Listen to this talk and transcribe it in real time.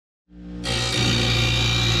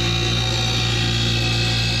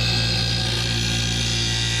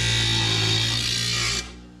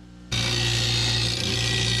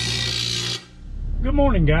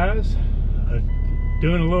morning, guys.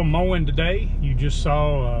 Doing a little mowing today. You just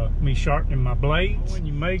saw me sharpening my blades.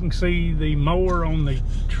 You may can see the mower on the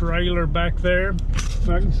trailer back there. If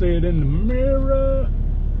I can see it in the mirror.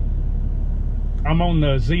 I'm on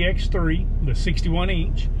the ZX3, the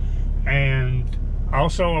 61-inch, and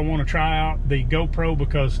also I want to try out the GoPro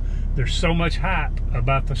because there's so much hype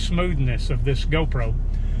about the smoothness of this GoPro.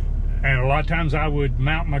 And a lot of times I would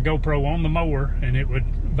mount my GoPro on the mower and it would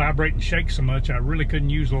vibrate and shake so much I really couldn't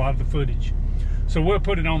use a lot of the footage. So we'll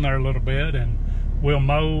put it on there a little bit and we'll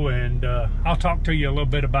mow, and I'll talk to you a little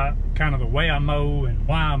bit about kind of the way I mow and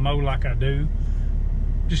why I mow like I do.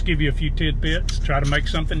 Just give you a few tidbits, try to make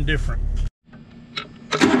something different.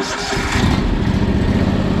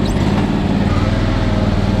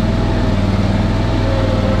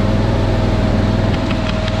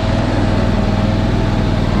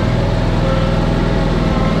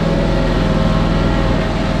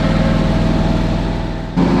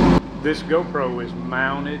 This GoPro is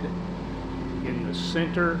mounted in the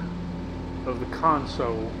center of the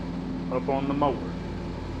console up on the mower.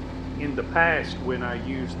 In the past, when I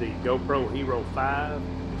used the GoPro Hero 5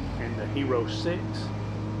 and the Hero 6,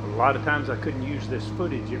 a lot of times I couldn't use this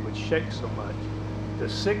footage. It would shake so much. The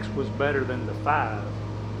 6 was better than the 5,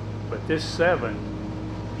 but this 7,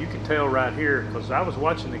 you can tell right here, because I was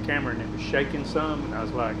watching the camera and it was shaking some, and I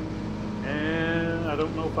was like, I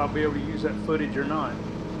don't know if I'll be able to use that footage or not.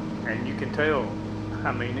 And you can tell,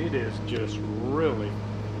 I mean, it is just really,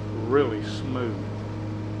 really smooth.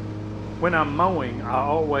 When I'm mowing, I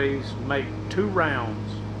always make 2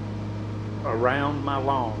 rounds around my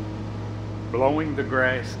lawn, blowing the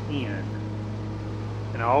grass in.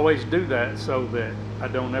 And I always do that so that I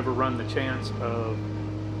don't ever run the chance of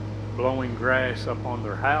blowing grass up on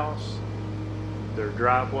their house, their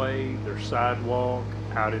driveway, their sidewalk,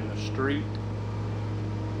 out in the street.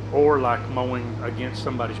 Or like mowing against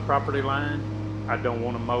somebody's property line, I don't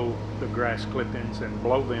want to mow the grass clippings and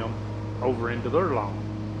blow them over into their lawn.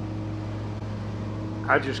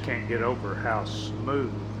 I just can't get over how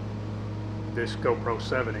smooth this GoPro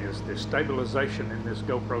 7 is. The stabilization in this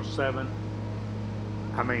GoPro 7,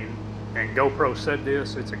 I mean, and GoPro said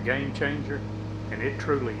this, it's a game changer, and it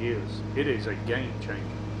truly is. It is a game changer,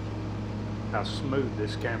 how smooth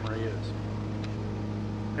this camera is.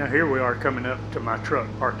 Now here we are coming up to my truck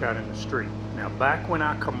parked out in the street. Now back when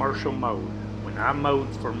I commercial mowed, when I mowed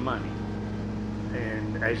for money,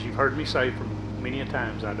 and as you've heard me say for many a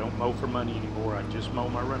times, I don't mow for money anymore, I just mow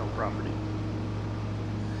my rental property.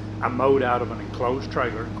 I mowed out of an enclosed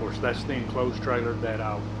trailer. Of course, that's the enclosed trailer that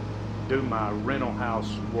I'll do my rental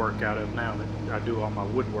house work out of now, that I do all my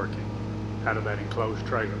woodworking out of that enclosed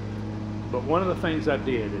trailer. But one of the things I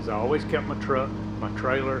did is I always kept my truck, my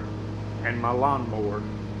trailer, and my lawnmower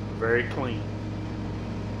very clean.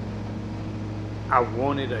 I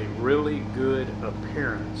wanted a really good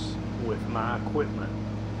appearance with my equipment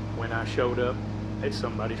when I showed up at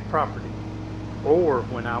somebody's property, or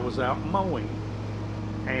when I was out mowing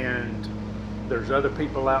and there's other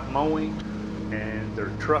people out mowing and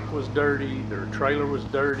their truck was dirty, their trailer was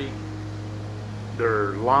dirty,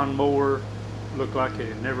 their lawnmower looked like it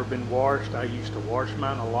had never been washed. I used to wash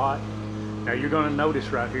mine a lot. Now you're going to notice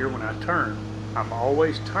right here when I turn, I'm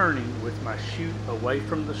always turning with my chute away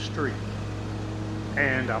from the street.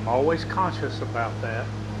 And I'm always conscious about that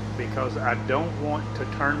because I don't want to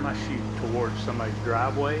turn my chute towards somebody's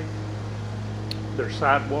driveway, their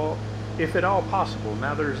sidewalk, if at all possible.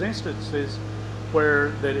 Now there's instances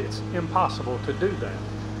where that it's impossible to do that.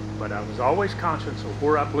 But I was always conscious of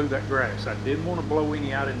where I blew that grass. I didn't want to blow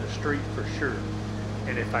any out in the street for sure.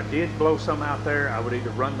 And if I did blow some out there, I would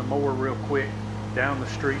either run the mower real quick down the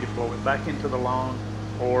street and blow it back into the lawn,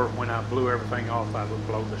 or when I blew everything off, I would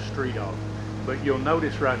blow the street off. But you'll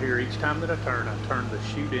notice right here, each time that I turn the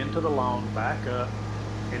chute into the lawn, back up,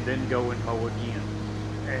 and then go and mow again.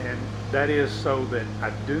 And that is so that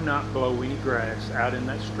I do not blow any grass out in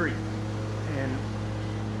that street. And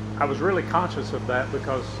I was really conscious of that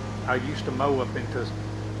because I used to mow up into,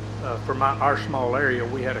 for our small area,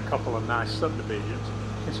 we had a couple of nice subdivisions.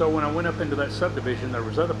 And so when I went up into that subdivision, there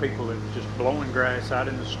was other people that were just blowing grass out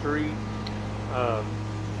in the street,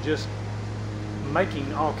 just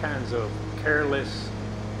making all kinds of careless,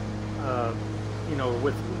 you know,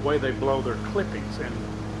 with the way they blow their clippings. And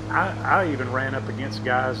I even ran up against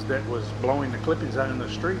guys that was blowing the clippings out in the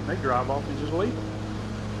street, and they drive off and just leave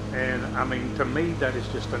them. And I mean, to me, that is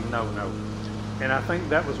just a no-no. And I think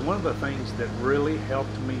that was one of the things that really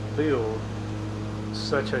helped me build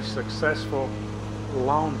such a successful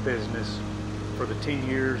lawn business for the 10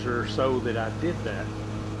 years or so that I did that,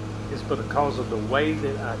 is because of the way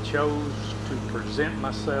that I chose to present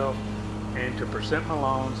myself and to present my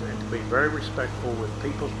lawns and to be very respectful with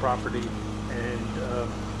people's property, and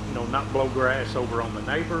you know, not blow grass over on the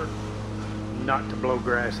neighbor, not to blow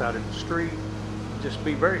grass out in the street, just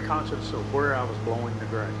be very conscious of where I was blowing the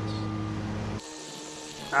grass.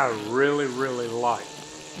 I really like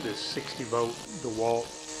this 60 volt DeWalt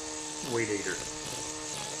weed eater.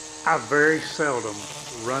 I very seldom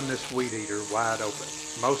run this weed eater wide open.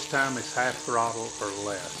 Most time it's half throttle or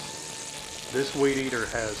less. This weed eater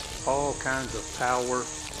has all kinds of power,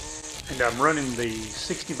 and I'm running the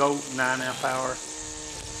 60 volt 9 amp hour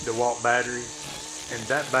DeWalt battery, and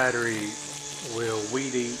that battery will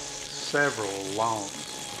weed eat several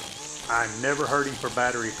lawns. I never hurting for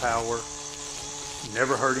battery power,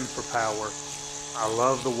 never hurting for power. I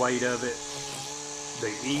love the weight of it,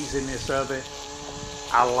 the easiness of it.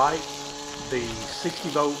 I like the 60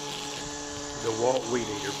 volt DeWalt weed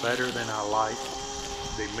eater better than I like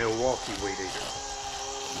the Milwaukee weed eater.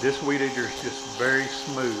 This weed eater is just very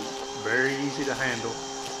smooth, very easy to handle.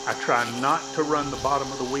 I try not to run the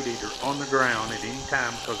bottom of the weed eater on the ground at any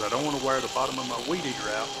time because I don't want to wear the bottom of my weed eater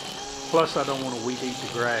out. Plus I don't want to weed eat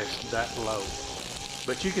the grass that low.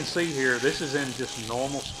 But you can see here, this is in just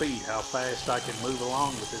normal speed, how fast I can move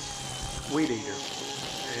along with this weed eater.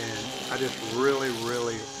 And I just really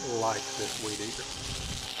like this weed eater.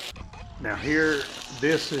 Now here,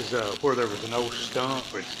 this is where there was an old stump.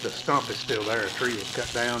 The stump is still there. A tree was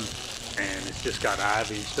cut down and it's just got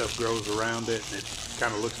ivy and stuff grows around it, and it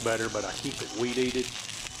kind of looks better, but I keep it weed eated.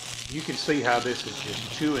 You can see how this is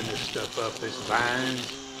just chewing this stuff up. This vines,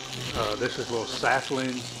 this is little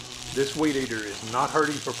saplings. This weed eater is not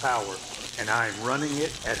hurting for power, and I am running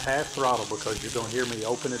it at half throttle because you're going to hear me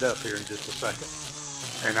open it up here in just a second.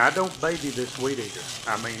 And I don't baby this weed eater.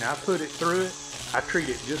 I mean, I put it through it. I treat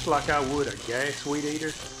it just like I would a gas weed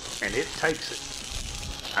eater, and it takes it.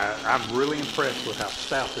 I'm really impressed with how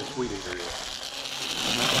stout this weed eater is.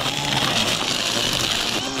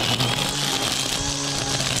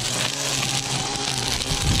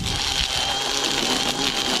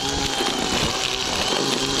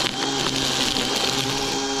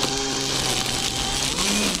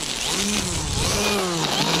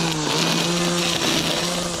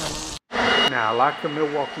 Now, I like the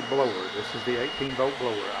Milwaukee blower. This is the 18 volt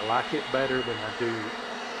blower. I like it better than I do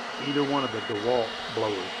either one of the DeWalt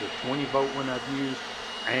blowers, the 20 volt one I've used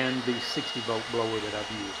and the 60 volt blower that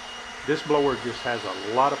I've used. This blower just has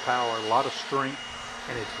a lot of power, a lot of strength,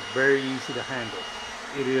 and it's very easy to handle.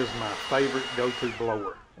 It is my favorite go-to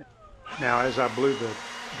blower. Now, as I blew the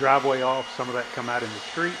driveway off, some of that come out in the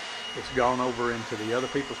street. It's gone over into the other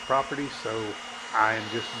people's property, so I am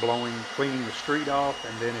just cleaning the street off,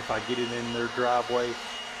 and then if I get it in their driveway,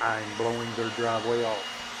 I'm blowing their driveway off.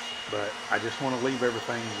 But I just want to leave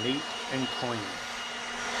everything neat and clean.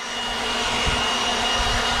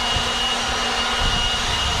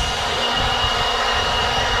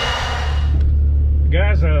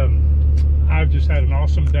 Guys, I've just had an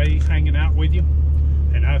awesome day hanging out with you,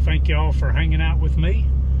 and I thank y'all for hanging out with me.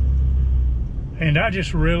 And I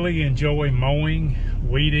just really enjoy mowing,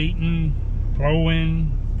 weed eating,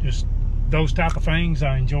 blowing, just those type of things.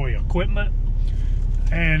 I enjoy equipment,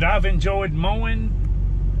 and I've enjoyed mowing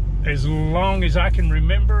as long as I can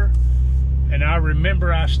remember. And I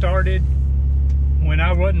remember I started when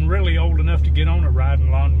I wasn't really old enough to get on a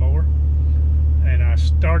riding lawnmower, and I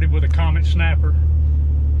started with a Comet Snapper.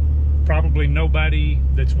 Probably nobody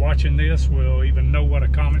that's watching this will even know what a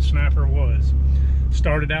Comet Snapper was.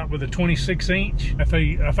 Started out with a 26-inch. I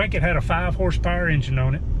think it had a 5 horsepower engine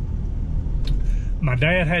on it. My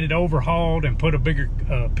dad had it overhauled and put a bigger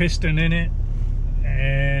piston in it,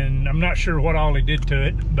 and I'm not sure what all he did to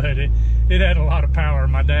it, but it had a lot of power.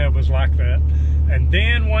 My dad was like that. And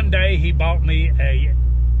then one day he bought me I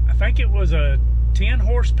think it was a 10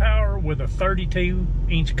 horsepower with a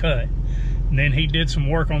 32-inch cut. And then he did some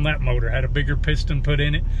work on that motor, had a bigger piston put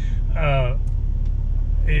in it.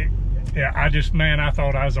 Yeah, I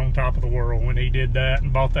thought I was on top of the world when he did that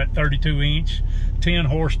and bought that 32-inch, 10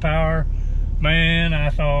 horsepower. Man, I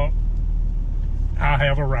thought, I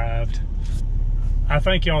have arrived. I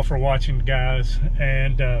thank y'all for watching, guys,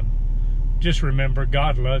 and just remember,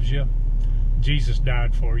 God loves you. Jesus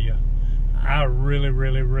died for you. I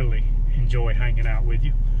really enjoy hanging out with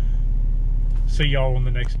you. See y'all in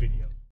the next video.